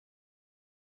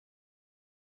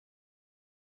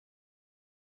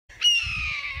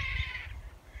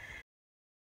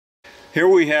Here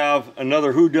we have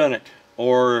another whodunit,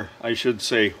 or I should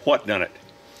say whatdunit.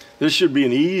 This should be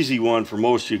an easy one for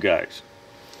most of you guys.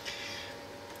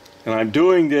 And I'm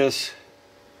doing this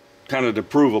kind of to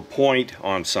prove a point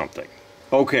on something.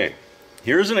 Okay,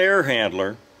 here's an air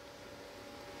handler.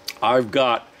 I've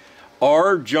got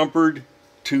R jumpered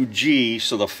to G,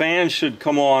 so the fan should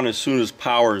come on as soon as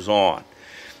power's on.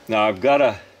 Now I've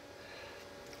got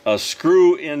a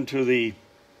screw into the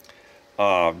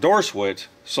door switch,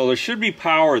 so there should be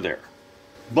power there,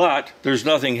 but there's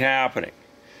nothing happening.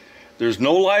 There's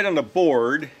no light on the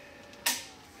board.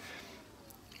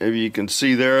 Maybe you can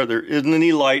see there isn't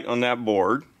any light on that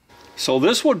board, so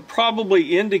this would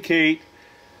probably indicate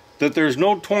that there's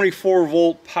no 24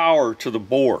 volt power to the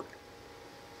board.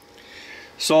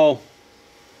 So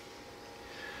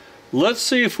let's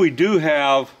see if we do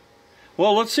have,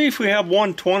 well, let's see if we have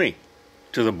 120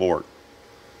 to the board.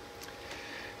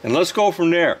 And let's go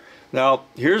from there. Now,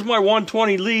 here's my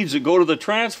 120 leads that go to the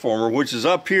transformer, which is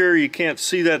up here. You can't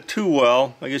see that too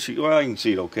well. I guess well, I can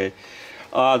see it okay.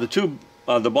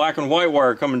 The black and white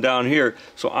wire coming down here.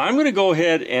 So I'm going to go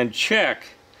ahead and check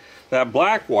that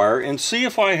black wire and see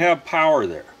if I have power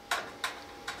there.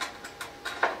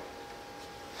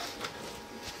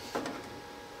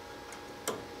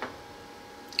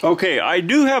 Okay, I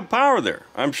do have power there.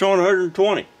 I'm showing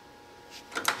 120.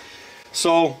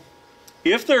 So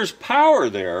if there's power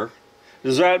there,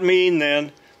 does that mean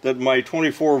then that my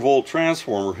 24 volt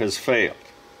transformer has failed?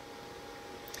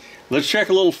 Let's check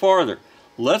a little farther.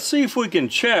 Let's see if we can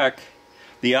check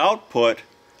the output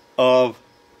of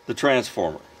the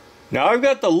transformer. Now I've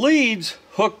got the leads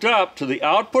hooked up to the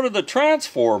output of the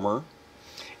transformer,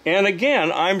 and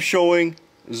again I'm showing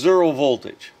 0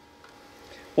 voltage.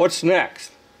 What's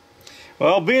next?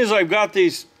 Well, being as I've got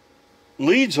these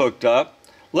leads hooked up,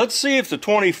 let's see if the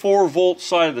 24 volt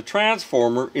side of the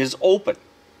transformer is open.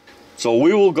 So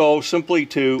we will go simply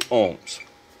to ohms.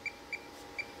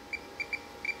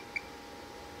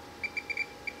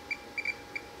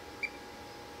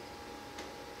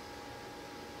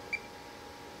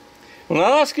 Well,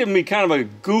 now that's giving me kind of a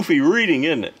goofy reading,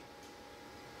 isn't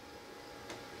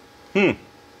it?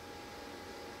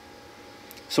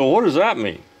 So what does that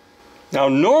mean? Now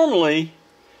normally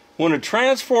when a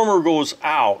transformer goes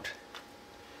out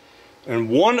and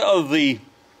one of the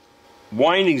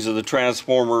windings of the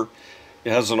transformer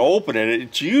has an open in it,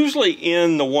 it's usually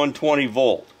in the 120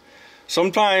 volt.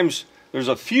 Sometimes there's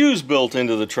a fuse built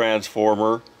into the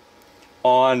transformer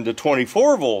on the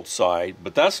 24 volt side,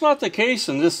 but that's not the case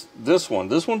in this one.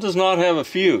 This one does not have a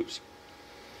fuse,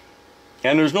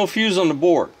 and there's no fuse on the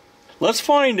board. Let's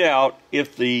find out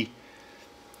if the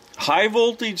high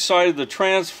voltage side of the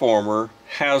transformer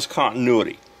has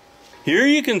continuity. Here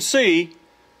you can see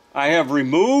I have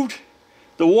removed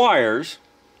the wires.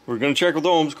 We're going to check with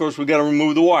ohms, of course we've got to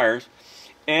remove the wires,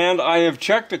 and I have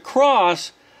checked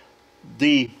across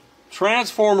the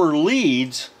transformer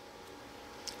leads,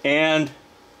 and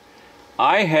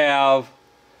I have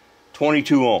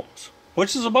 22 ohms,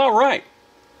 which is about right.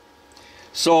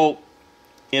 So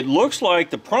it looks like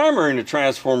the primary in the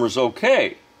transformer is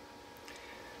okay,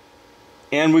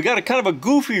 and we got a kind of a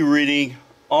goofy reading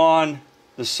on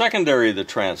the secondary of the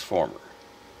transformer.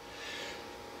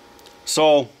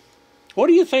 So what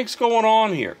do you think's going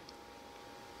on here?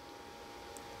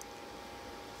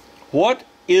 What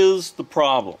is the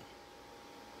problem?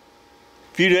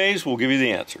 A few days, we'll give you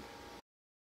the answer.